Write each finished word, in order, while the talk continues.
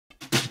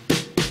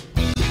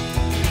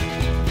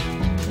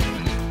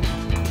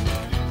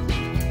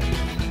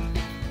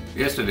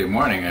Yesterday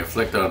morning I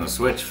flicked on the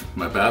switch in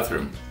my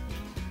bathroom.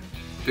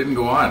 Didn't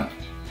go on.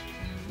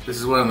 This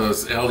is one of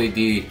those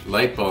LED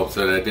light bulbs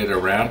that I did a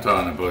rant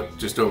on about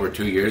just over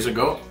 2 years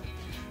ago,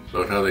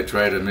 about how they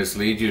try to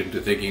mislead you into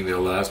thinking they'll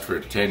last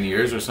for 10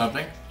 years or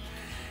something.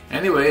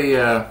 Anyway,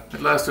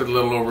 it lasted a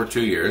little over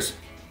 2 years,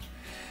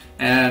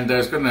 and I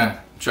was going to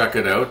chuck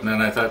it out, and then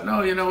I thought,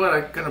 no, you know what,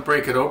 I'm going to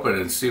break it open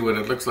and see what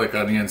it looks like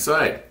on the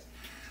inside.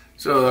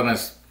 So then I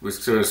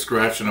was sort of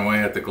scratching away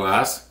at the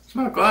glass. It's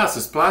not glass,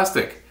 it's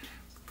plastic.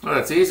 Well,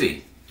 that's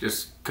easy.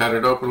 Just cut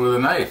it open with a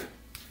knife.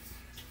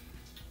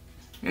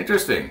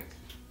 Interesting.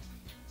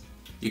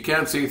 You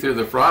can't see through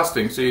the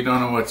frosting, so you don't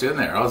know what's in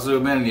there. I'll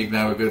zoom in and you can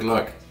have a good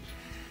look.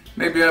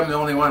 Maybe I'm the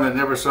only one that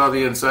never saw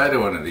the inside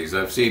of one of these.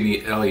 I've seen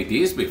the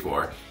LEDs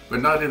before,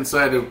 but not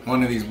inside of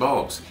one of these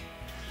bulbs.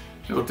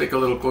 We'll take a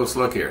little close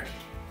look here.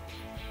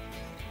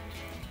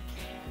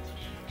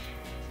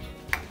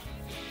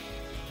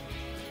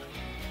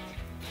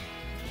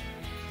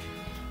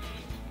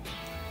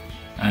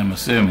 I'm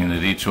assuming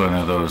that each one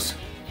of those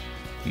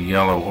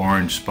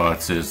yellow-orange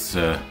spots is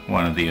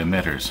one of the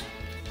emitters.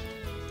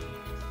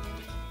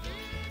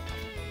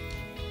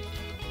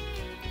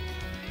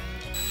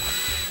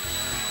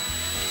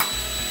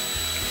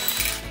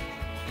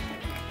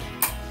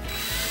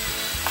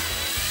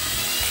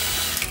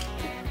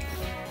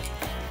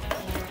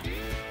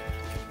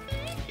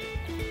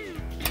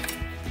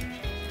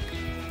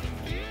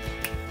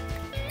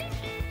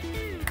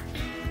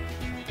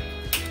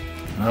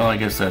 Well, I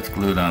guess that's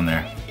glued on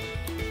there.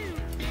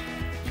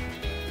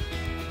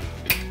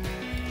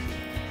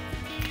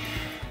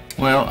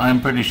 Well, I'm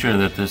pretty sure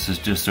that this is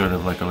just sort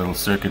of like a little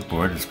circuit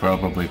board. It's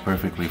probably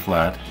perfectly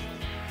flat.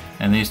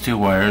 And these two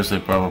wires, they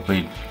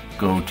probably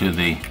go to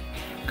the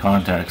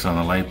contacts on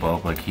the light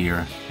bulb, like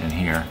here and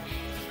here.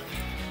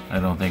 I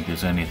don't think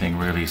there's anything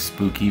really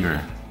spooky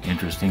or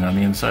interesting on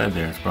the inside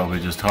there. It's probably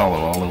just hollow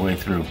all the way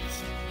through.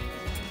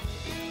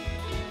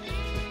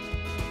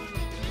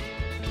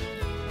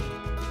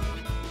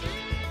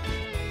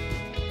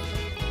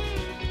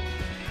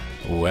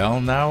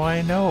 Well, now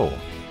I know,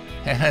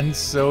 and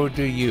so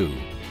do you.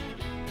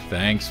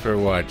 Thanks for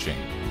watching.